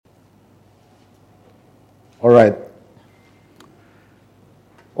All right.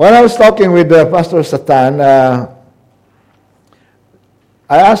 When I was talking with Pastor Satan, I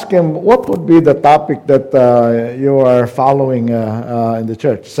asked him, what would be the topic that you are following in the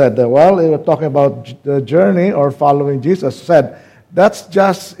church? He said, well, you were talking about the journey or following Jesus. He said, that's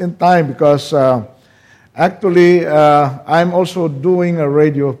just in time because actually I'm also doing a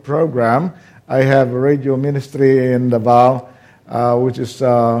radio program. I have a radio ministry in Davao, which is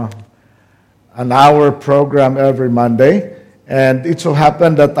an hour program every Monday. And it so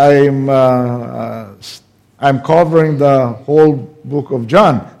happened that I'm covering the whole book of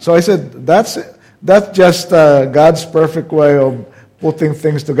John. So I said, that's just God's perfect way of putting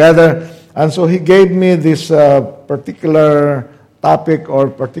things together. And so he gave me this particular topic or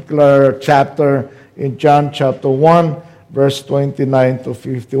particular chapter in John chapter 1, verse 29 to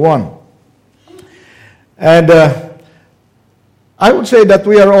 51. And I would say that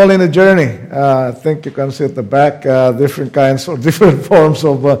we are all in a journey. I think you can see at the back different kinds or different forms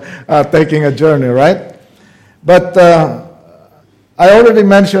of taking a journey, right? But I already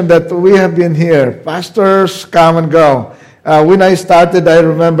mentioned that we have been here. Pastors come and go. When I started, I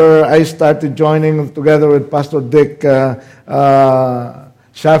remember I started joining together with Pastor Dick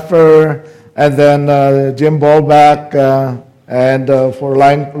Schaffer and then Jim Ballback and for a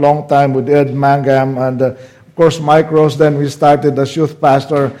long time with Ed Mangam and of course Mike Rose. Then we started as youth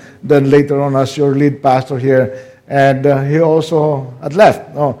pastor, then later on as your lead pastor here. And he also had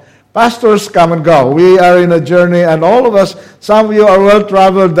left. No. Pastors come and go. We are in a journey, and all of us, some of you are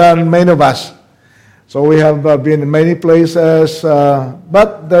well-traveled than many of us. So we have been in many places,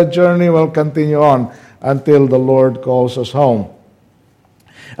 but the journey will continue on until the Lord calls us home.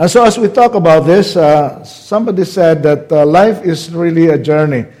 And so as we talk about this, somebody said that life is really a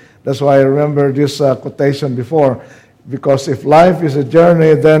journey. That's why I remember this quotation before, because if life is a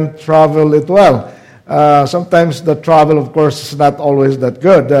journey, then travel it well. Sometimes the travel, of course, is not always that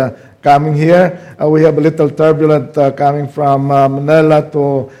good. Coming here, we have a little turbulent coming from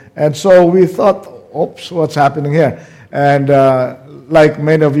Manila and so we thought, oops, what's happening here? And like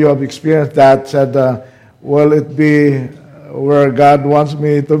many of you have experienced that, said, will it be where God wants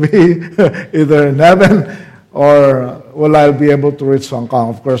me to be, either in heaven, or will I be able to reach Hong Kong?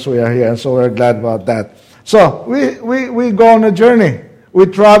 Of course, we are here, and so we're glad about that. So we go on a journey. We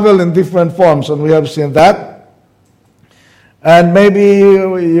travel in different forms, and we have seen that. And maybe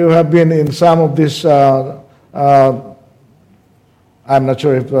you have been in some of this, I'm not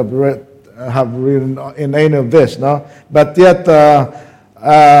sure if you have read in any of this, no? But yet,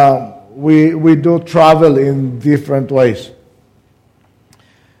 we do travel in different ways.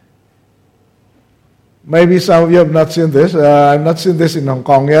 Maybe some of you have not seen this. I've not seen this in Hong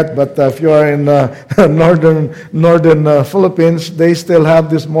Kong yet, but if you are in northern Philippines, they still have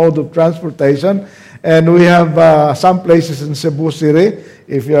this mode of transportation. And we have some places in Cebu City.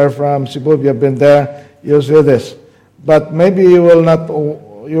 If you are from Cebu, if you have been there, you'll see this. But maybe you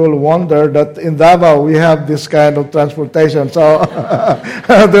will wonder that in Davao we have this kind of transportation. So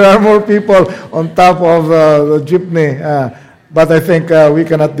there are more people on top of the jeepney. But I think we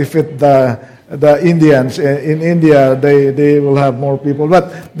cannot defeat the Indians. In India, they will have more people.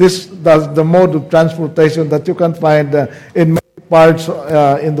 But this does the mode of transportation that you can find in many parts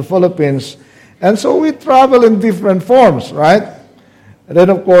in the Philippines. And so we travel in different forms, right? And then,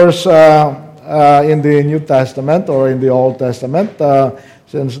 of course, in the New Testament or in the Old Testament,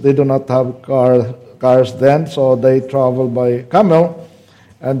 since they do not have cars then, so they travel by camel.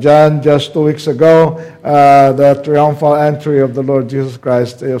 And John, just 2 weeks ago, the triumphal entry of the Lord Jesus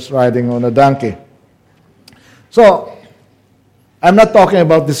Christ is riding on a donkey. So, I'm not talking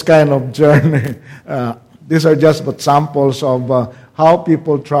about this kind of journey. These are just but samples of how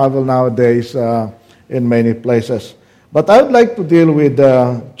people travel nowadays in many places. But I would like to deal with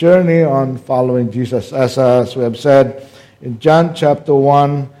the journey on following Jesus, as we have said in John chapter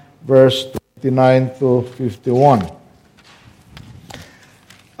 1, verse 29 to 51.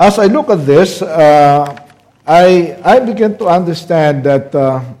 As I look at this, I begin to understand that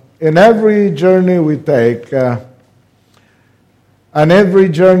in every journey we take, and every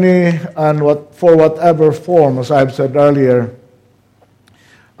journey for whatever form, as I've said earlier,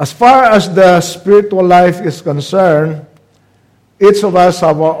 as far as the spiritual life is concerned, each of us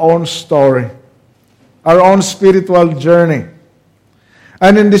have our own story, our own spiritual journey.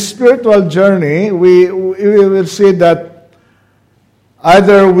 And in this spiritual journey, we will see that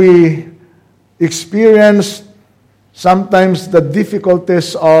either we experience sometimes the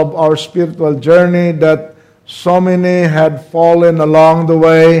difficulties of our spiritual journey that so many had fallen along the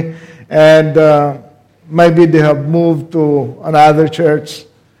way, and maybe they have moved to another church,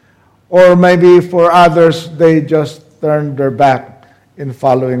 Or maybe for others, they just turned their back in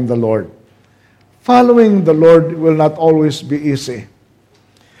following the Lord. Following the Lord will not always be easy.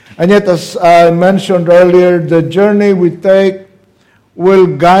 And yet, as I mentioned earlier, the journey we take will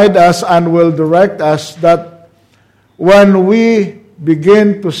guide us and will direct us, that when we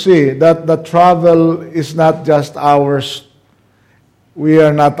begin to see that the travel is not just ours, we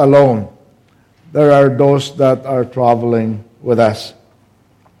are not alone. There are those that are traveling with us.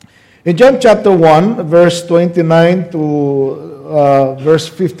 In John chapter 1, verse 29 to verse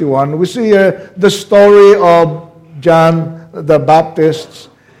 51, we see here the story of John the Baptist.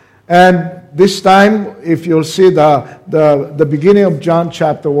 And this time, if you'll see the beginning of John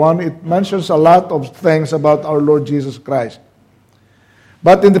chapter 1, it mentions a lot of things about our Lord Jesus Christ.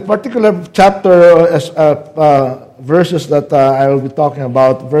 But in the particular chapter, verses that I will be talking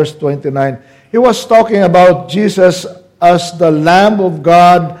about, verse 29, he was talking about Jesus as the Lamb of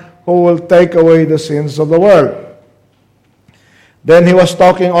God who will take away the sins of the world. Then he was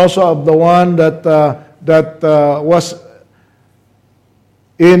talking also of the one that was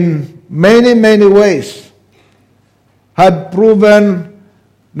in many, many ways had proven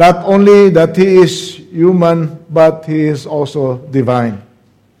not only that he is human, but he is also divine.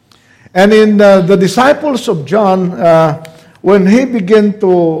 And in the disciples of John, when he began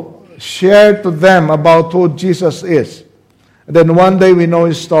to share to them about who Jesus is, and then one day we know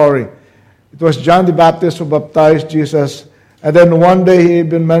his story. It was John the Baptist who baptized Jesus. And then one day he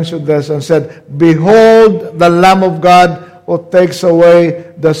even mentioned this and said, "Behold the Lamb of God who takes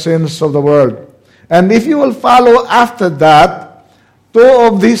away the sins of the world." And if you will follow after that, two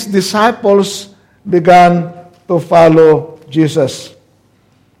of these disciples began to follow Jesus.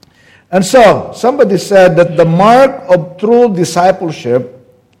 And so, somebody said that the mark of true discipleship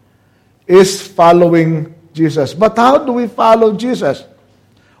is following Jesus. But how do we follow Jesus?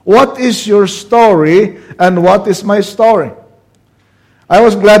 What is your story and what is my story? I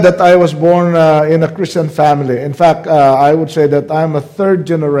was glad that I was born in a Christian family. In fact, I would say that I'm a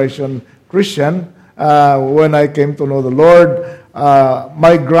third-generation Christian. When I came to know the Lord,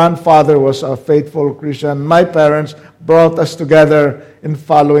 my grandfather was a faithful Christian. My parents brought us together in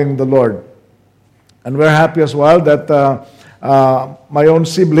following the Lord. And we're happy as well that my own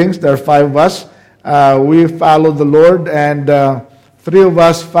siblings, there are 5 of us, we followed the Lord, and 3 of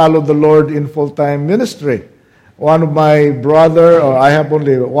us followed the Lord in full-time ministry. One of my brother, or I have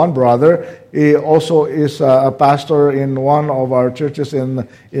only one brother, he also is a pastor in one of our churches in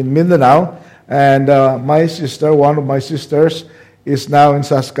Mindanao. And my sister, one of my sisters, is now in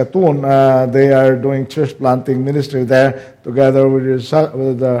Saskatoon. They are doing church planting ministry there together with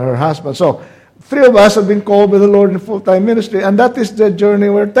her husband. So 3 of us have been called by the Lord in full-time ministry, and that is the journey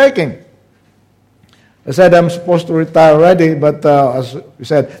we're taking. I said I'm supposed to retire already, but as we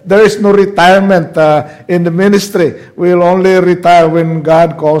said, there is no retirement in the ministry. We'll only retire when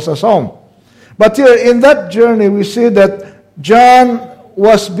God calls us home. But here in that journey, we see that John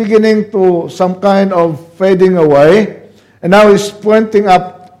was beginning to some kind of fading away, and now he's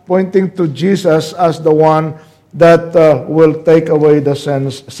pointing to Jesus as the one that will take away the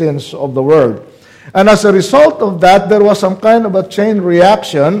sins of the world. And as a result of that, there was some kind of a chain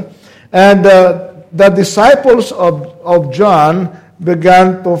reaction, and the disciples of John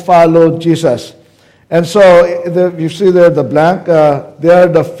began to follow Jesus. And so, you see there the blank, they are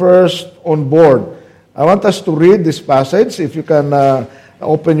the first on board. I want us to read this passage. If you can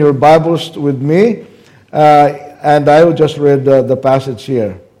open your Bibles with me, and I will just read the passage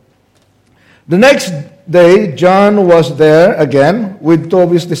here. The next day, John was there again with 2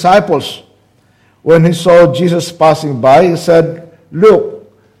 of his disciples. When he saw Jesus passing by, he said, "Look,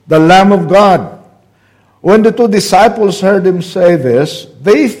 the Lamb of God." When the 2 disciples heard him say this,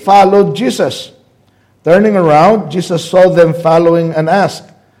 they followed Jesus. Turning around, Jesus saw them following and asked,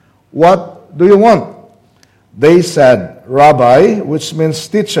 "What do you want?" They said, "Rabbi," which means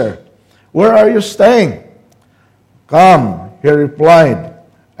teacher, "where are you staying?" "Come," he replied,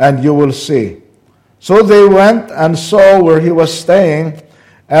 "and you will see." So they went and saw where he was staying,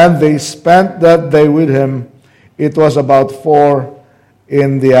 and they spent that day with him. It was about 4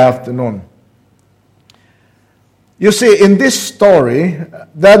 in the afternoon. You see, in this story,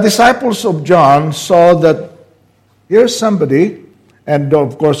 the disciples of John saw that here's somebody, and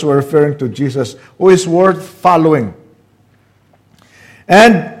of course we're referring to Jesus, who is worth following.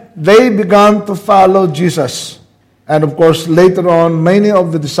 And they began to follow Jesus. And of course, later on, many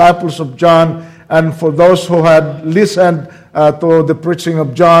of the disciples of John, and for those who had listened to the preaching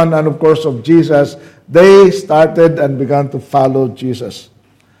of John and of course of Jesus, they started and began to follow Jesus.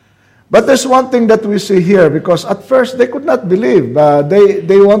 But there's one thing that we see here, because at first they could not believe.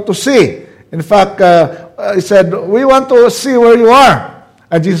 They want to see. In fact, he said, we want to see where you are.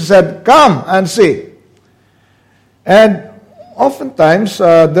 And Jesus said, come and see. And oftentimes,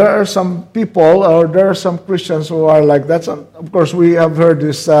 there are some people, or there are some Christians who are like that. So, of course, we have heard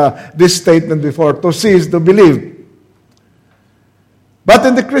this statement before, to see is to believe. But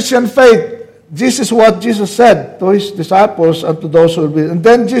in the Christian faith, this is what Jesus said to his disciples and to those who believe. And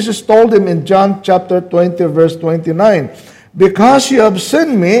then Jesus told him in John chapter 20, verse 29, because you have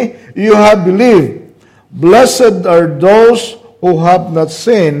seen me, you have believed. Blessed are those who have not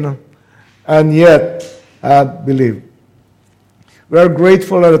seen and yet have believed. We are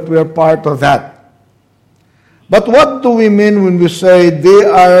grateful that we are part of that. But what do we mean when we say they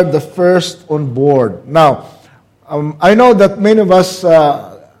are the first on board? Now, I know that many of us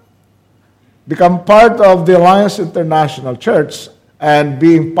become part of the Alliance International Church and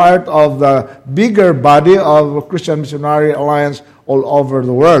being part of the bigger body of Christian Missionary Alliance all over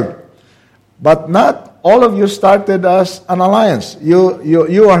the world. But not all of you started as an alliance.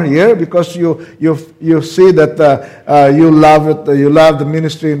 You are here because you see that you love it. You love the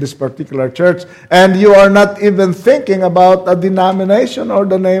ministry in this particular church, and you are not even thinking about a denomination or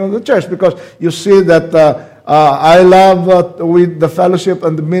the name of the church, because you see that I love with the fellowship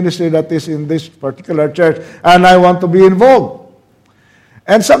and the ministry that is in this particular church, and I want to be involved.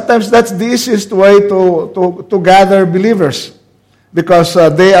 And sometimes that's the easiest way to gather believers, because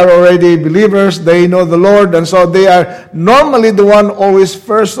they are already believers, they know the Lord, and so they are normally the one always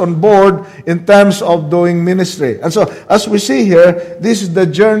first on board in terms of doing ministry. And so, as we see here, this is the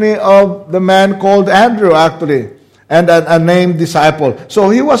journey of the man called Andrew, actually, and a named disciple. So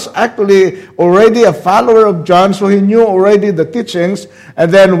he was actually already a follower of John, so he knew already the teachings,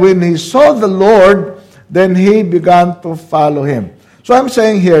 and then when he saw the Lord, then he began to follow him. So I'm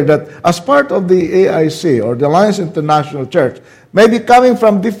saying here that as part of the AIC, or the Alliance International Church, maybe coming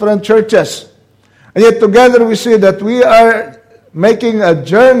from different churches, and yet together we see that we are making a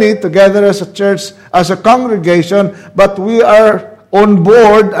journey together as a church, as a congregation, but we are on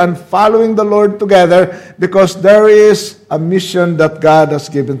board and following the Lord together because there is a mission that God has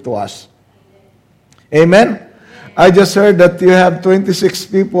given to us. Amen? I just heard that you have 26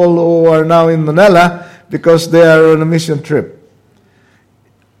 people who are now in Manila because they are on a mission trip.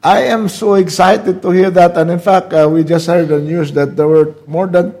 I am so excited to hear that, and in fact, we just heard the news that there were more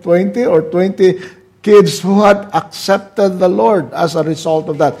than 20 kids who had accepted the Lord as a result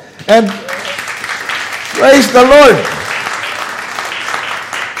of that. And praise the Lord!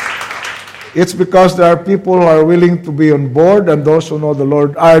 It's because there are people who are willing to be on board, and those who know the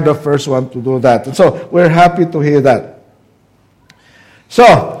Lord are the first one to do that. And so, we're happy to hear that.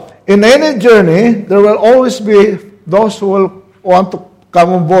 So, in any journey, there will always be those who will want to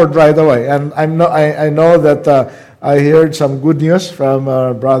come on board right away. And I know that I heard some good news from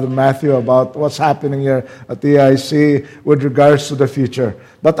Brother Matthew about what's happening here at the AIC with regards to the future.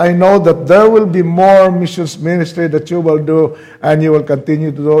 But I know that there will be more missions ministry that you will do, and you will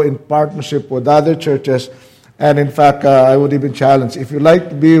continue to do in partnership with other churches. And in fact, I would even challenge, if you like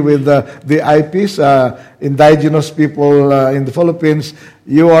to be with the IPs, indigenous people in the Philippines,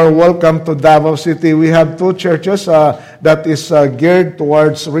 you are welcome to Davao City. We have 2 churches that is geared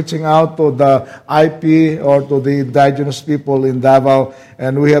towards reaching out to the IP or to the indigenous people in Davao.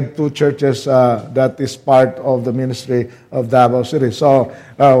 And we have 2 churches that is part of the ministry of Davao City. So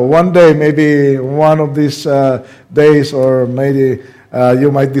one day, maybe one of these days, or maybe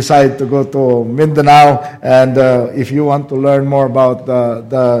you might decide to go to Mindanao, and if you want to learn more about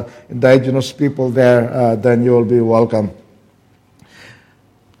the indigenous people there, then you will be welcome.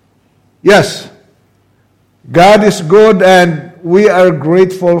 Yes, God is good, and we are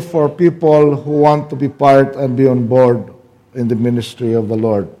grateful for people who want to be part and be on board in the ministry of the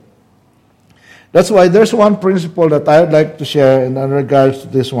Lord. That's why there's one principle that I would like to share in regards to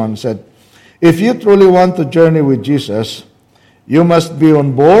this one. Said, if you truly want to journey with Jesus, you must be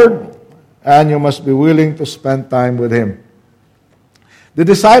on board, and you must be willing to spend time with Him. The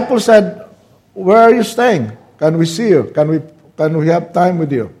disciples said, where are you staying? Can we see you? Can we have time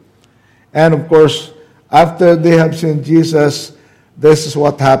with you? And of course, after they have seen Jesus, this is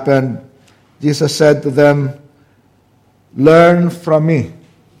what happened. Jesus said to them, learn from me,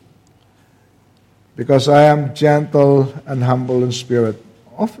 because I am gentle and humble in spirit.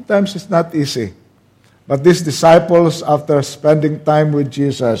 Oftentimes it's not easy. But these disciples, after spending time with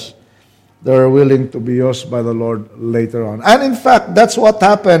Jesus, they are willing to be used by the Lord later on. And in fact, that's what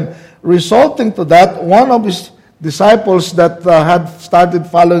happened. Resulting to that, one of his disciples that had started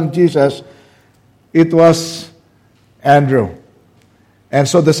following Jesus, it was Andrew. And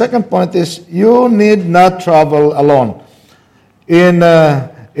so the second point is, you need not travel alone. In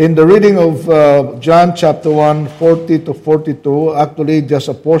the reading of John chapter 1, 40 to 42, actually just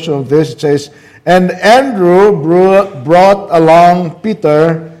a portion of this, it says, and Andrew brought along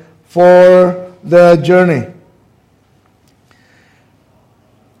Peter for the journey.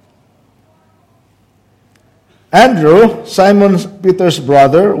 Andrew, Simon Peter's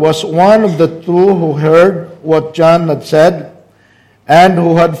brother, was one of the two who heard what John had said and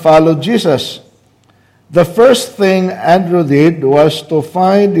who had followed Jesus. The first thing Andrew did was to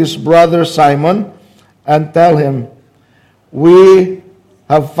find his brother Simon and tell him, we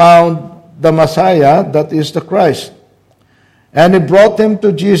have found the Messiah, that is the Christ. And he brought him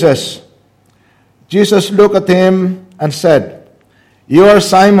to Jesus. Jesus looked at him and said, you are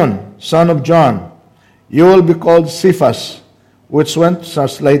Simon, son of John. You will be called Cephas, which when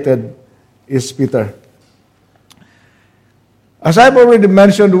translated is Peter. As I've already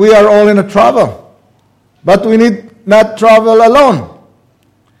mentioned, we are all in a travel, but we need not travel alone.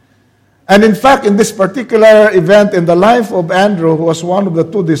 And in fact, in this particular event in the life of Andrew, who was one of the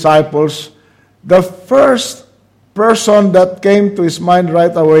two disciples, the first person that came to his mind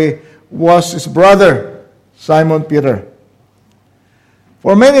right away was his brother, Simon Peter.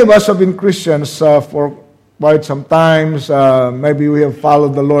 For many of us have been Christians for quite some time. Maybe we have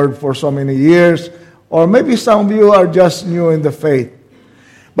followed the Lord for so many years, or maybe some of you are just new in the faith.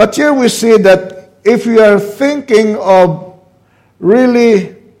 But here we see that if we are thinking of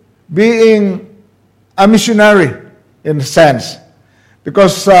really being a missionary in a sense,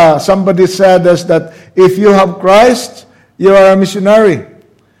 because somebody said us that if you have Christ, you are a missionary.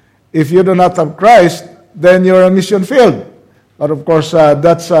 If you do not have Christ, then you're a mission field. But of course,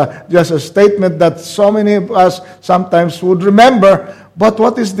 that's just a statement that so many of us sometimes would remember. But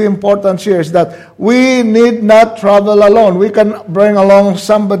what is the importance here is that we need not travel alone. We can bring along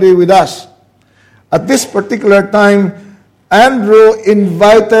somebody with us. At this particular time, Andrew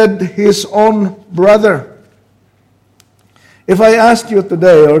invited his own brother. If I ask you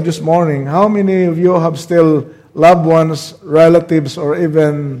today or this morning, how many of you have still loved ones, relatives, or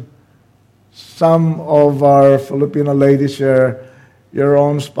even some of our Filipino ladies here, your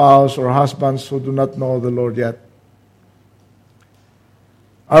own spouse or husbands who do not know the Lord yet?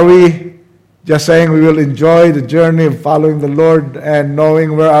 Are we just saying we will enjoy the journey of following the Lord and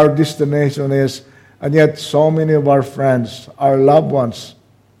knowing where our destination is, and yet so many of our friends, our loved ones,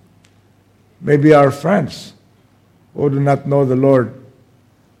 maybe our friends who do not know the Lord,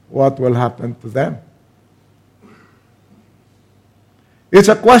 what will happen to them? It's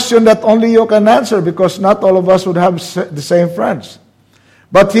a question that only you can answer, because not all of us would have the same friends.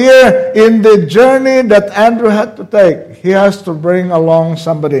 But here, in the journey that Andrew had to take, he has to bring along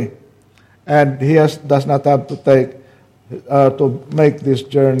somebody. And he does not have to make this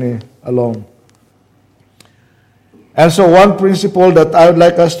journey alone. And so one principle that I would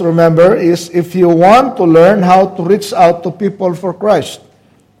like us to remember is, if you want to learn how to reach out to people for Christ,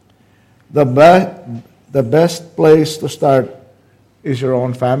 the best place to start is your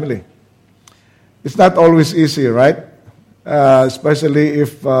own family. It's not always easy, right? Especially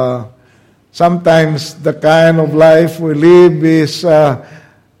if sometimes the kind of life we live is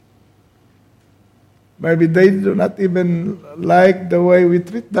maybe they do not even like the way we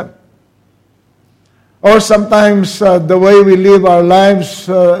treat them. Or sometimes the way we live our lives,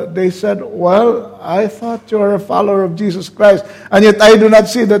 they said, well, I thought you were a follower of Jesus Christ, and yet I do not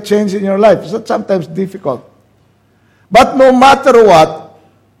see the change in your life. So that's sometimes difficult. But no matter what,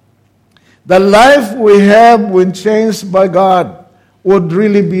 the life we have when changed by God would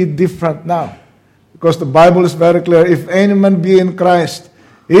really be different now. Because the Bible is very clear, if any man be in Christ,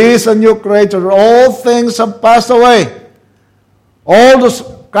 he is a new creature. All things have passed away. All those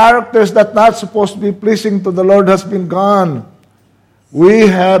characters that not supposed to be pleasing to the Lord has been gone. We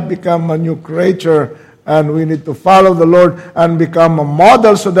have become a new creature, and we need to follow the Lord and become a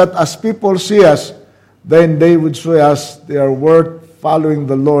model, so that as people see us, then they would say us they are worth following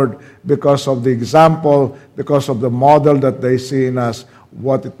the Lord, because of the example, because of the model that they see in us,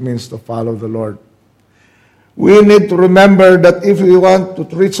 what it means to follow the Lord. We need to remember that if we want to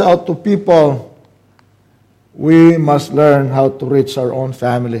reach out to people, we must learn how to reach our own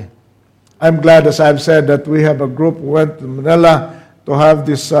family. I'm glad, as I've said, that we have a group who went to Manila to have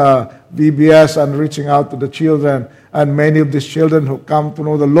this VBS and reaching out to the children. And many of these children who come to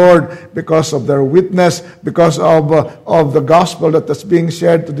know the Lord because of their witness, because of the gospel that is being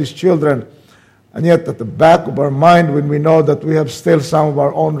shared to these children. And yet at the back of our mind, when we know that we have still some of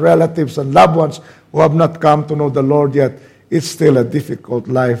our own relatives and loved ones who have not come to know the Lord yet, it's still a difficult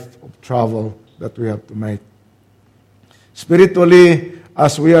life of travel that we have to make. Spiritually,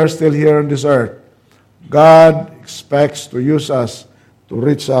 as we are still here on this earth, God expects to use us to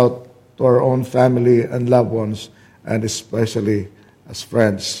reach out to our own family and loved ones, and especially as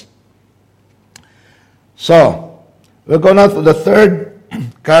friends. So, we'll go now to the third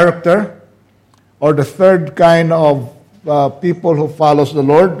character, or the third kind of people who follows the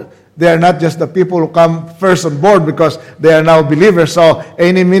Lord. They are not just the people who come first on board because they are now believers. So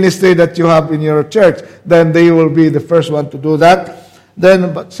any ministry that you have in your church, then they will be the first one to do that.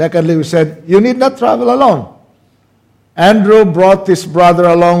 Then, but secondly, we said, you need not travel alone. Andrew brought his brother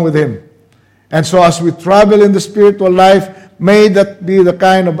along with him. And so as we travel in the spiritual life, may that be the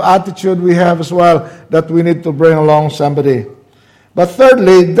kind of attitude we have as well, that we need to bring along somebody. But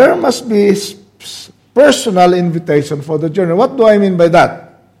thirdly, there must be personal invitation for the journey. What do I mean by that?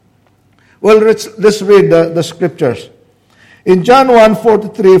 Well, let's read the scriptures. In John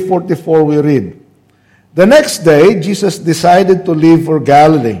 1:43-44, we read, the next day, Jesus decided to leave for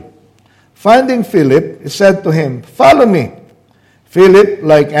Galilee. Finding Philip, he said to him, follow me. Philip,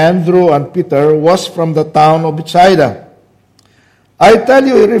 like Andrew and Peter, was from the town of Bethsaida. I tell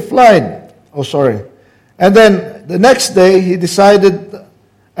you, he replied. And then the next day, he decided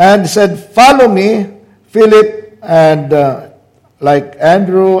and said, follow me. Philip and like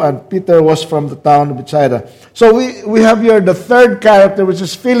Andrew and Peter was from the town of Bethsaida. So we have here the third character, which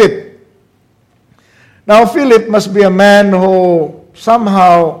is Philip. Now, Philip must be a man who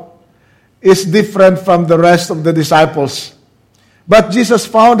somehow is different from the rest of the disciples. But Jesus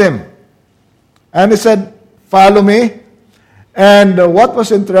found him. And he said, follow me. And what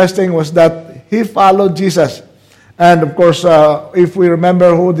was interesting was that he followed Jesus. And of course, if we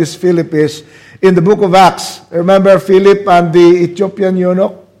remember who this Philip is, in the book of Acts, remember Philip and the Ethiopian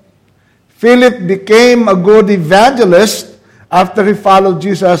eunuch? Philip became a good evangelist after he followed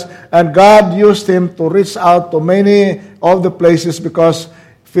Jesus, and God used him to reach out to many of the places because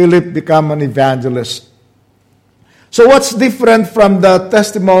Philip became an evangelist. So what's different from the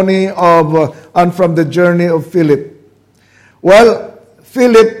testimony of and from the journey of Philip? Well,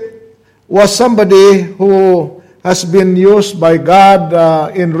 Philip was somebody who has been used by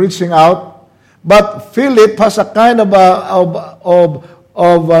God in reaching out. But Philip has a kind of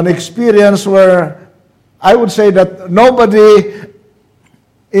an experience where I would say that nobody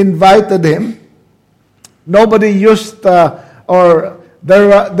invited him. Nobody used, or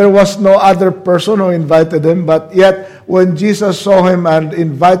there was no other person who invited him. But yet, when Jesus saw him and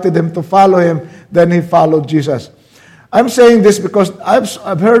invited him to follow him, then he followed Jesus. I'm saying this because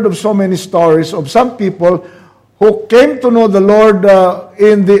I've heard of so many stories of some people who came to know the Lord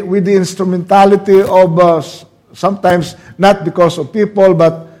with the instrumentality of sometimes not because of people,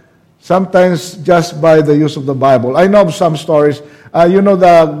 but sometimes just by the use of the Bible. I know of some stories. You know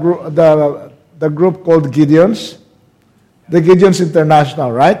the group called Gideons? The Gideons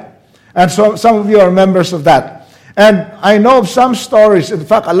International, right? And so some of you are members of that. And I know of some stories, in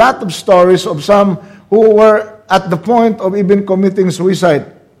fact, a lot of stories of some who were at the point of even committing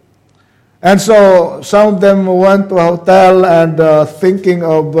suicide. And so some of them went to a hotel and thinking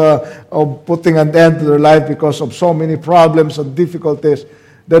of putting an end to their life because of so many problems and difficulties.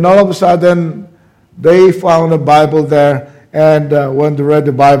 Then all of a sudden, they found a Bible there, and when they read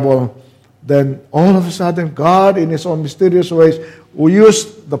the Bible, then all of a sudden, God, in His own mysterious ways,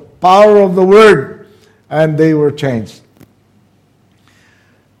 used the power of the Word, and they were changed.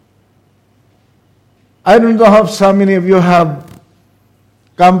 I don't know how many of you have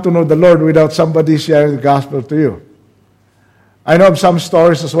come to know the Lord without somebody sharing the gospel to you. I know of some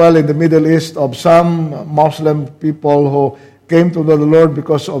stories as well in the Middle East of some Muslim people who came to know the Lord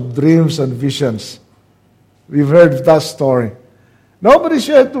because of dreams and visions. We've heard that story. Nobody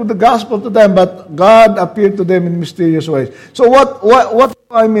shared the gospel to them, but God appeared to them in mysterious ways. So what do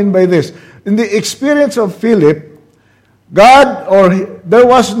I mean by this? In the experience of Philip, there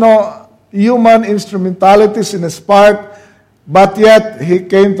was no human instrumentalities in his part, but yet he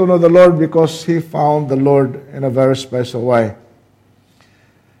came to know the Lord because he found the Lord in a very special way.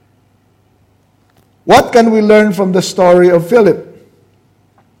 What can we learn from the story of Philip?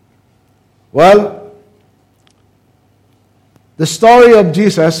 Well, the story of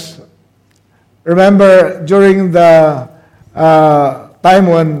Jesus, remember during the time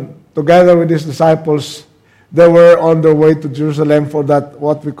when, together with his disciples, they were on their way to Jerusalem for that,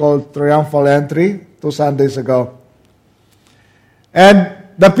 what we call triumphal entry, 2 Sundays ago. And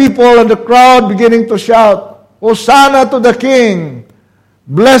the people and the crowd beginning to shout, Hosanna to the King!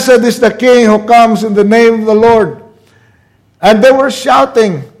 Blessed is the King who comes in the name of the Lord. And they were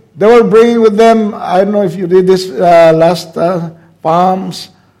shouting. They were bringing with them, I don't know if you did this last Palms.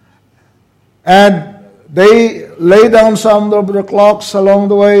 And they lay down some of the clocks along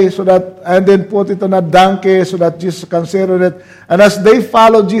the way and then put it on a donkey so that Jesus can sit on it. And as they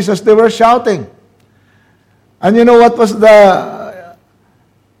followed Jesus, they were shouting. And you know what was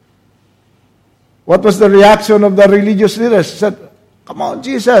the reaction of the religious leaders? They said, "Come on,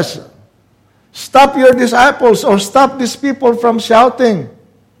 Jesus, stop your disciples or stop these people from shouting."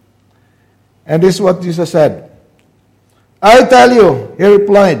 And this is what Jesus said. "I tell you," he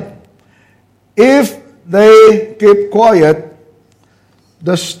replied, "if they keep quiet,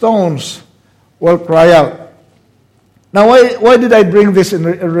 the stones will cry out." Now, why did I bring this in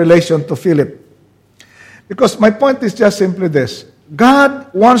relation to Philip? Because my point is just simply this. God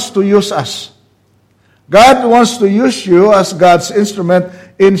wants to use us. God wants to use you as God's instrument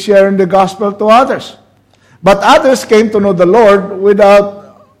in sharing the gospel to others. But others came to know the Lord without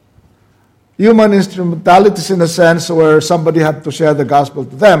human instrumentalities, in a sense where somebody had to share the gospel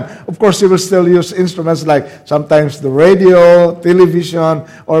to them. Of course, he will still use instruments like sometimes the radio, television,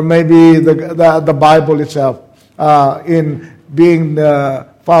 or maybe the Bible itself in being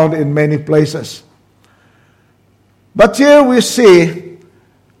found in many places. But here we see,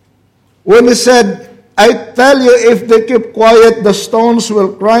 when he said, "I tell you, if they keep quiet, the stones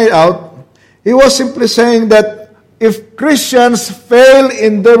will cry out," he was simply saying that if Christians fail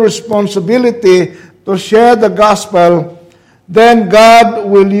in their responsibility to share the gospel, then God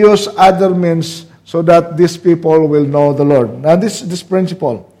will use other means so that these people will know the Lord. Now, this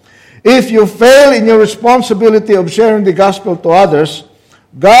principle. If you fail in your responsibility of sharing the gospel to others,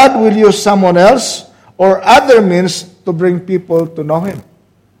 God will use someone else or other means to bring people to know Him.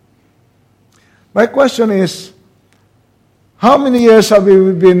 My question is, how many years have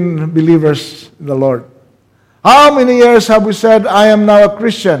we been believers in the Lord? How many years have we said, "I am now a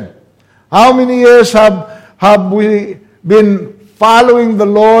Christian"? How many years have we been following the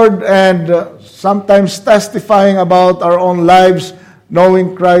Lord and sometimes testifying about our own lives,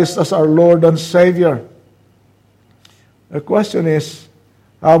 knowing Christ as our Lord and Savior? The question is,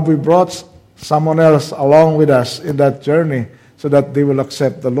 have we brought someone else along with us in that journey so that they will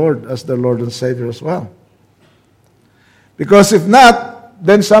accept the Lord as their Lord and Savior as well? Because if not,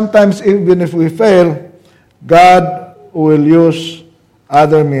 then sometimes even if we fail, God will use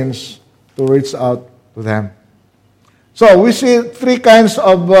other means to reach out to them. So we see three kinds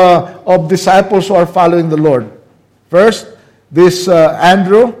of disciples who are following the Lord. First, this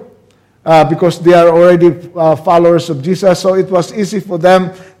Andrew, because they are already followers of Jesus, so it was easy for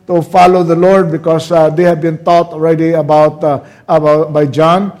them to follow the Lord because they have been taught already about by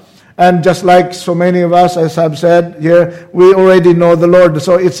John. And just like so many of us, as I've said here, we already know the Lord.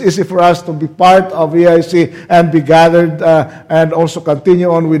 So it's easy for us to be part of EIC and be gathered and also continue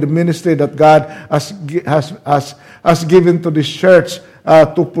on with the ministry that God has given to this church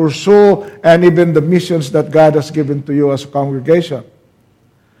to pursue, and even the missions that God has given to you as a congregation.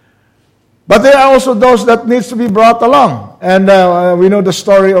 But there are also those that needs to be brought along. And we know the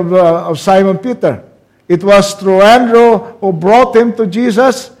story of Simon Peter. It was through Andrew who brought him to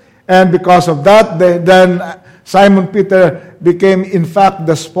Jesus. And because of that, then Simon Peter became, in fact,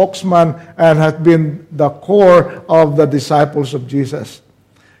 the spokesman and had been the core of the disciples of Jesus.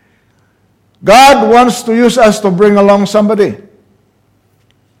 God wants to use us to bring along somebody.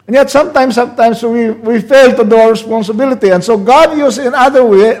 And yet sometimes we fail to do our responsibility. And so God uses in other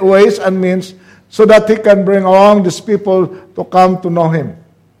ways and means so that He can bring along these people to come to know Him.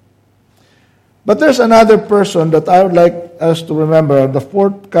 But there's another person that I would like us to remember. The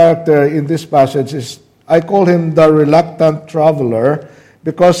fourth character in this passage is, I call him the reluctant traveler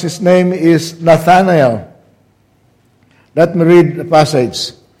because his name is Nathanael. Let me read the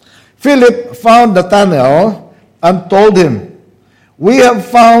passage. Philip found Nathanael and told him, "We have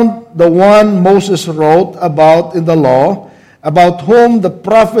found the one Moses wrote about in the law, about whom the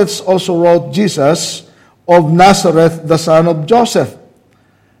prophets also wrote, Jesus of Nazareth, the son of Joseph."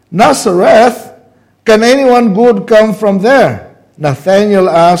 "Nazareth? Can anyone good come from there?" Nathanael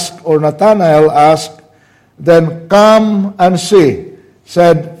asked. "Then come and see,"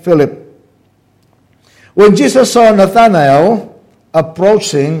 said Philip. When Jesus saw Nathanael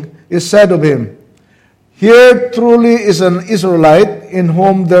approaching, he said of him, "Here truly is an Israelite in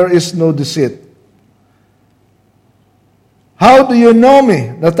whom there is no deceit." "How do you know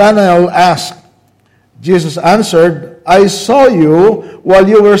me?" Nathanael asked. Jesus answered, "I saw you while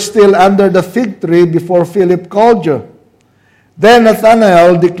you were still under the fig tree before Philip called you." Then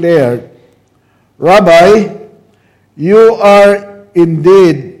Nathanael declared, "Rabbi, you are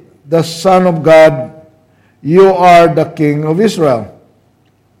indeed the Son of God. You are the King of Israel."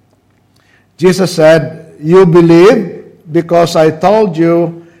 Jesus said, "You believe because I told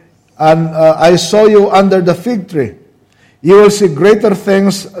you and I saw you under the fig tree. You will see greater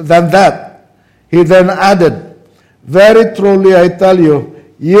things than that. He then added, very truly I tell you,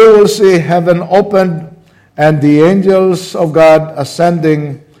 you will see heaven opened and the angels of God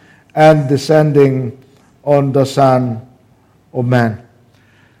ascending and descending on the Son of Man.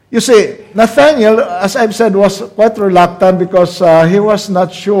 You see, Nathanael, as I've said, was quite reluctant because he was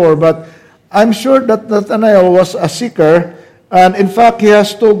not sure, but I'm sure that Nathanael was a seeker, and in fact, he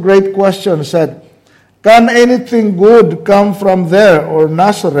has two great questions. He said, can anything good come from there or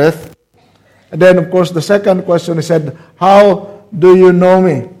Nazareth? And then, of course, the second question, he said, how do you know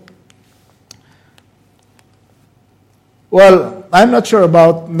me? Well, I'm not sure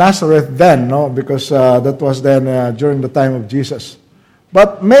about Nazareth then, no, because that was then during the time of Jesus.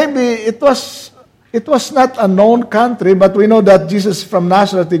 But maybe it was not a known country, but we know that Jesus from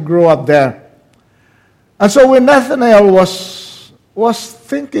Nazareth, he grew up there. And so when Nathanael was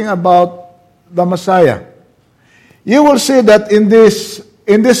thinking about the Messiah, you will see that in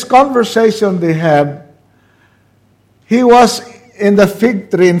this conversation they have, he was in the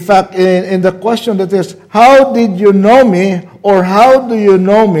fig tree. In fact, in the question that is, how did you know me, or how do you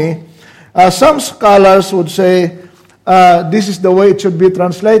know me? Some scholars would say, this is the way it should be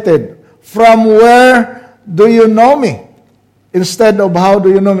translated. From where do you know me? Instead of how do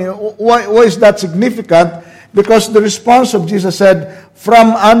you know me? Why is that significant? Because the response of Jesus said,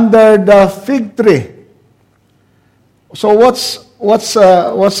 from under the fig tree. So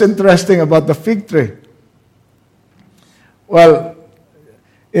what's interesting about the fig tree? Well,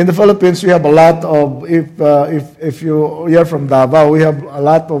 in the Philippines, we have a lot of, if you're from Davao, we have a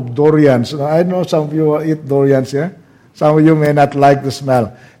lot of durians. I know some of you eat durians here. Some of you may not like the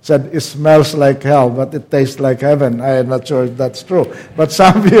smell. Said it smells like hell, but it tastes like heaven. I am not sure if that's true. But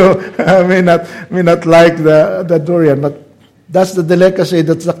some of you may not like the durian. But that's the delicacy.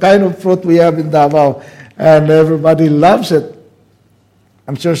 That's the kind of fruit we have in Davao. And everybody loves it.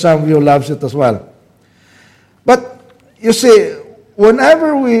 I'm sure some of you loves it as well. But you see,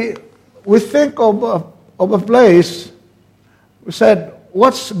 whenever we think of a place, we said,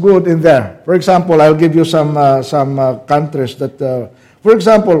 what's good in there? For example, I'll give you some countries that, for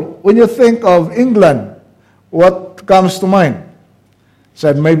example, when you think of England, what comes to mind?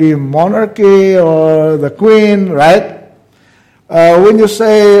 Said maybe monarchy or the Queen, right? When you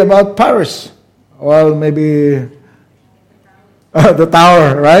say about Paris, well, maybe the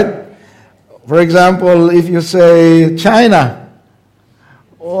tower, right? For example, if you say China,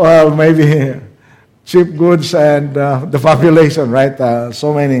 well, maybe cheap goods and the population, right?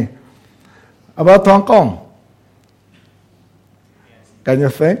 So many. About Hong Kong. Can you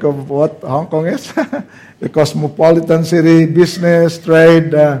think of what Hong Kong is? The cosmopolitan city, business,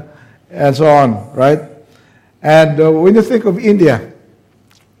 trade, and so on, right? And when you think of India,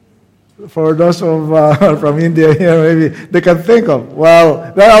 for those of from India here, maybe they can think of,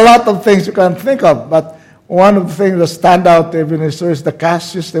 well, there are a lot of things you can think of, but one of the things that stand out even is the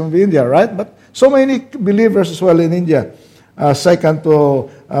caste system of India, right? But so many believers as well in India, second to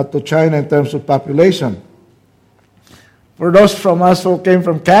China in terms of population. For those from us who came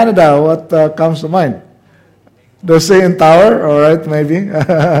from Canada, what comes to mind? The CN Tower, all right, maybe,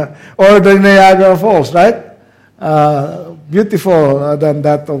 or the Niagara Falls, right? Beautiful than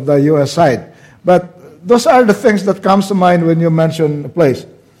that of the U.S. side. But those are the things that comes to mind when you mention a place.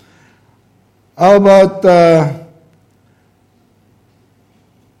 How about the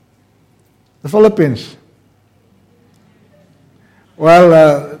Philippines?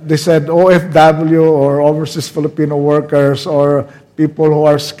 Well, they said OFW or overseas Filipino workers or people who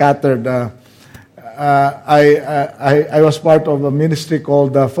are scattered. I was part of a ministry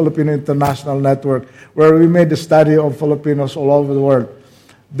called the Filipino International Network, where we made the study of Filipinos all over the world.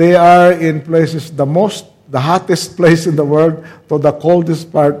 They are in places, the hottest place in the world to the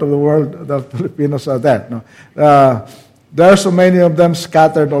coldest part of the world. The Filipinos are there. No? There are so many of them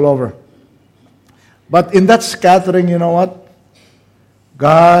scattered all over. But in that scattering, you know what?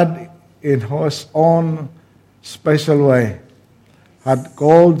 God, in His own special way, had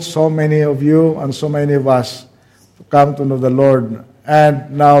called so many of you and so many of us to come to know the Lord and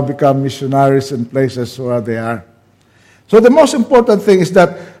now become missionaries in places where they are. So the most important thing is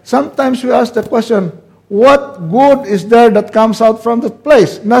that sometimes we ask the question, what good is there that comes out from that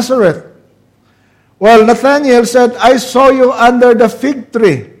place, Nazareth? Well, Nathanael said, I saw you under the fig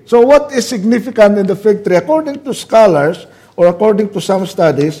tree. So what is significant in the fig tree? According to scholars, or according to some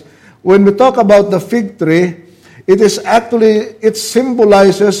studies, when we talk about the fig tree, it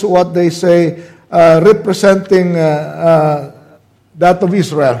symbolizes what they say, representing that of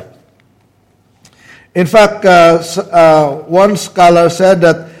Israel. In fact, one scholar said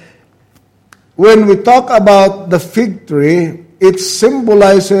that when we talk about the fig tree, it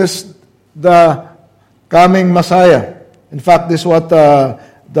symbolizes the coming Messiah. In fact, this is what the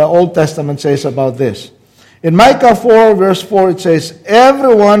Old Testament says about this. In Micah 4, verse 4, it says,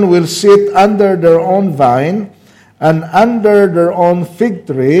 "Everyone will sit under their own vine and under their own fig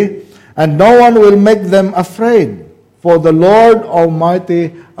tree, and no one will make them afraid, for the Lord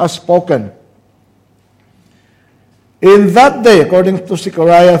Almighty has spoken." In that day, according to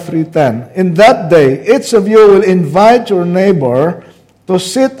Zechariah 3:10, in that day, each of you will invite your neighbor to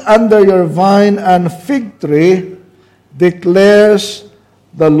sit under your vine and fig tree, declares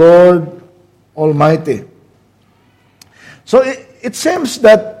the Lord Almighty. So it seems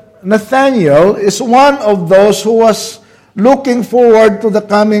that Nathanael is one of those who was looking forward to the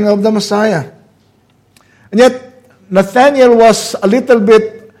coming of the Messiah. And yet, Nathanael was a little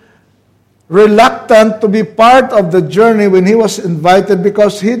bit reluctant to be part of the journey when he was invited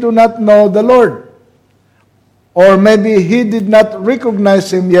because he do not know the Lord. Or maybe he did not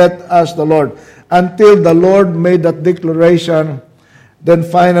recognize him yet as the Lord until the Lord made that declaration, then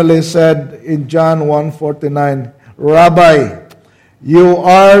finally said in John 1:49, "Rabbi, you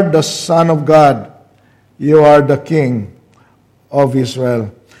are the Son of God. You are the King of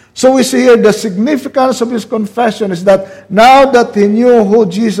Israel." So we see here the significance of his confession is that now that he knew who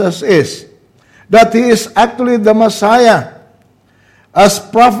Jesus is, that he is actually the Messiah, as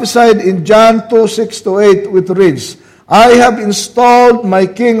prophesied in John 2:6-8, which reads, "I have installed my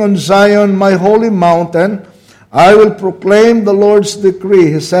King on Zion, my holy mountain. I will proclaim the Lord's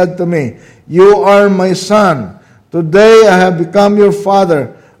decree. He said to me, 'You are my son. Today I have become your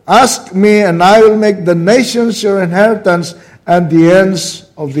father. Ask me, and I will make the nations your inheritance, and the ends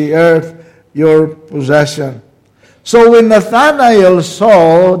of the earth your possession.'" So when Nathanael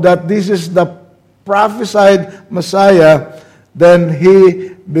saw that this is the prophesied Messiah, then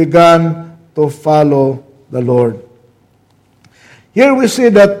he began to follow the Lord. Here we see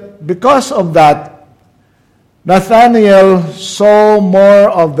that because of that, Nathanael saw more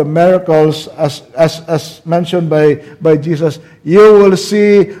of the miracles as mentioned by Jesus. You will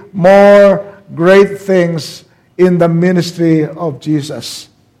see more great things in the ministry of Jesus.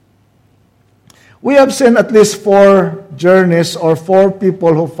 We have seen at least 4 journeys or 4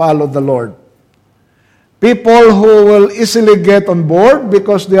 people who follow the Lord. People who will easily get on board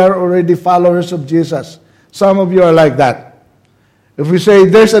because they are already followers of Jesus. Some of you are like that. If we say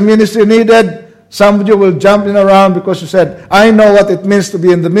there's a ministry needed, some of you will jump in around because you said, "I know what it means to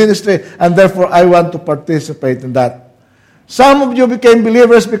be in the ministry, and therefore I want to participate in that." Some of you became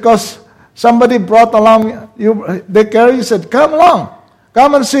believers because somebody brought along you. They carried you, said, "Come along,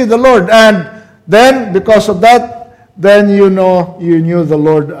 come and see the Lord." And then because of that, then you knew the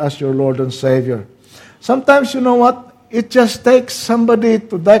Lord as your Lord and Savior. Sometimes, you know what? It just takes somebody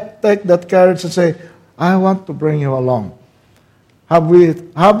to take that courage and say, "I want to bring you along." Have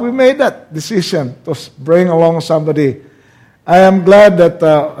we made that decision to bring along somebody? I am glad that,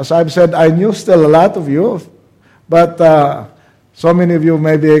 as I've said, I knew still a lot of you, but so many of you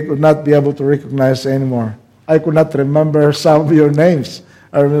maybe I could not be able to recognize anymore. I could not remember some of your names.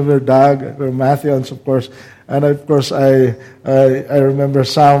 I remember Doug, I remember Matthew, and of course, I remember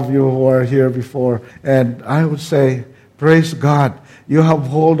some of you who are here before, and I would say, praise God, you have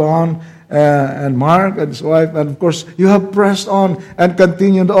held on, and Mark and his wife, and of course, you have pressed on and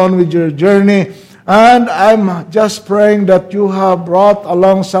continued on with your journey, and I'm just praying that you have brought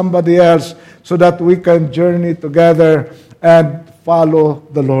along somebody else so that we can journey together and follow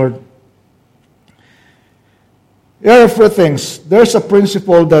the Lord. Here are 4 things. There's a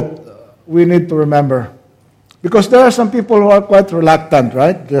principle that we need to remember. Because there are some people who are quite reluctant,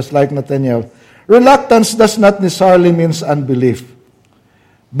 right? Just like Nathanael. Reluctance does not necessarily mean unbelief.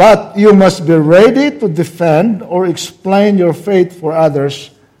 But you must be ready to defend or explain your faith for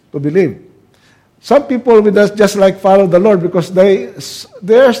others to believe. Some people will just like follow the Lord because they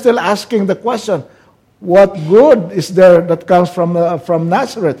are still asking the question, what good is there that comes from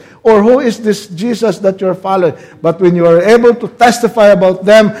Nazareth? Or who is this Jesus that you're following? But when you are able to testify about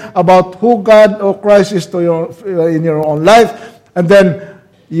them, about who God or Christ is in your own life, and then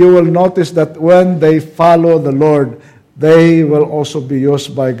you will notice that when they follow the Lord, they will also be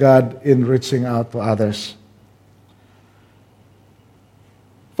used by God in reaching out to others.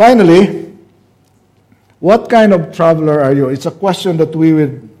 Finally, what kind of traveler are you? It's a question that we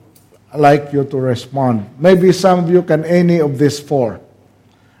would like you to respond. Maybe some of you can any of these 4.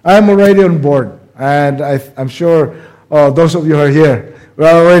 I'm already on board, and I'm sure those of you who are here, we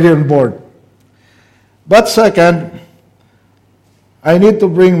are already on board. But second, I need to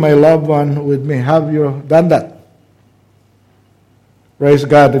bring my loved one with me. Have you done that? Praise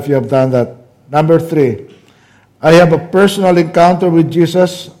God if you have done that. Number 3, I have a personal encounter with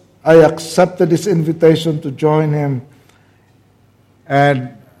Jesus. I accepted his invitation to join him,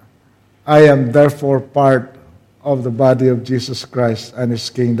 and I am therefore part of the body of Jesus Christ and his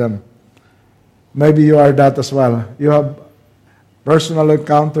kingdom. Maybe you are that as well. You have personal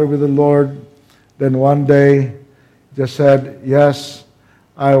encounter with the Lord, then one day just said, yes,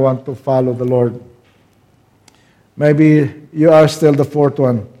 I want to follow the Lord. Maybe you are still the fourth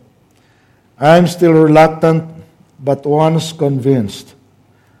one. I'm still reluctant, but once convinced,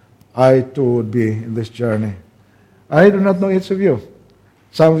 I too would be in this journey. I do not know each of you.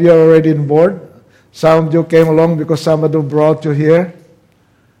 Some of you are already on board. Some of you came along because somebody brought you here.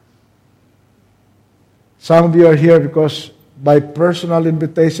 Some of you are here because by personal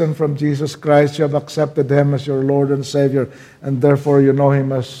invitation from Jesus Christ, you have accepted him as your Lord and Savior, and therefore you know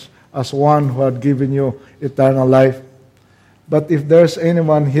him as one who had given you eternal life. But if there's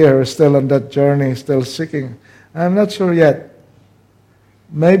anyone here still on that journey, still seeking, I'm not sure yet.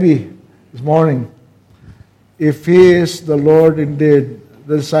 Maybe this morning, if he is the Lord indeed,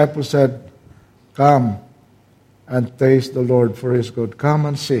 the disciples said, come and taste the Lord for his good. Come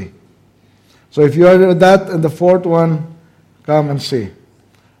and see. So if you are that and the fourth one, come and see.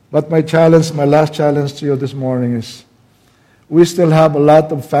 But my last challenge to you this morning is, we still have a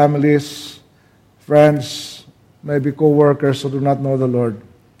lot of families, friends, maybe co-workers who do not know the Lord,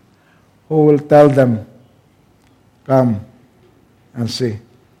 who will tell them, come and see.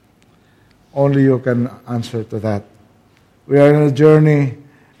 Only you can answer to that. We are in a journey,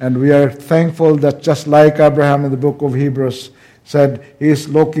 and we are thankful that just like Abraham in the book of Hebrews said, he is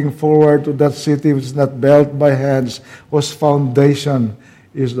looking forward to that city which is not built by hands, whose foundation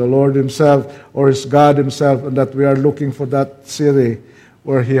is the Lord himself or is God himself, and that we are looking for that city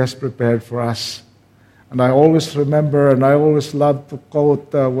where he has prepared for us. And I always remember, and I always love to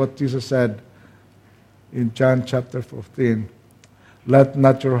quote what Jesus said in John chapter 15. Let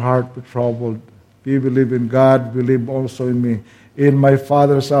not your heart be troubled. If you believe in God, believe also in me. In my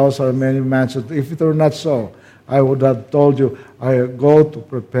Father's house are many mansions. If it were not so, I would have told you, I go to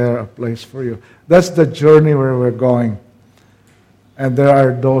prepare a place for you. That's the journey where we're going. And there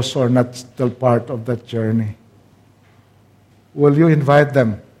are those who are not still part of that journey. Will you invite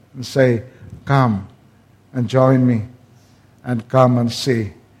them and say, come and join me and come and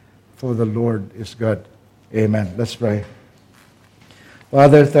see, for the Lord is good. Amen. Let's pray.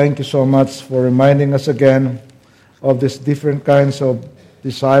 Father, thank you so much for reminding us again of these different kinds of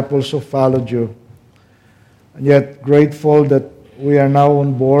disciples who followed you. And yet grateful that we are now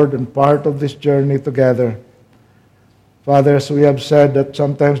on board and part of this journey together. Father, as we have said, that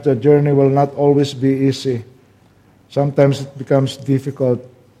sometimes the journey will not always be easy. Sometimes it becomes difficult.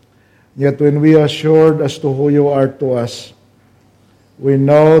 Yet when we are assured as to who you are to us, we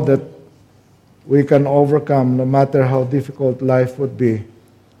know that we can overcome no matter how difficult life would be.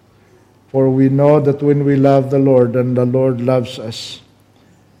 For we know that when we love the Lord, and the Lord loves us.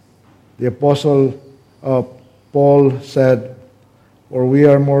 The Apostle Paul said, for we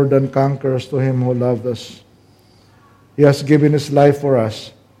are more than conquerors to him who loved us. He has given his life for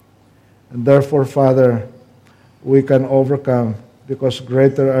us. And therefore, Father, we can overcome, because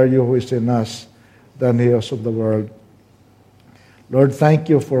greater are you who is in us than he is of the world. Lord, thank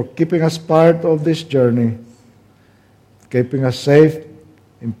you for keeping us part of this journey, keeping us safe,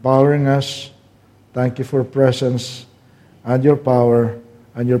 empowering us. Thank you for presence and your power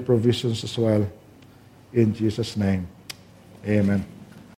and your provisions as well. In Jesus' name, amen.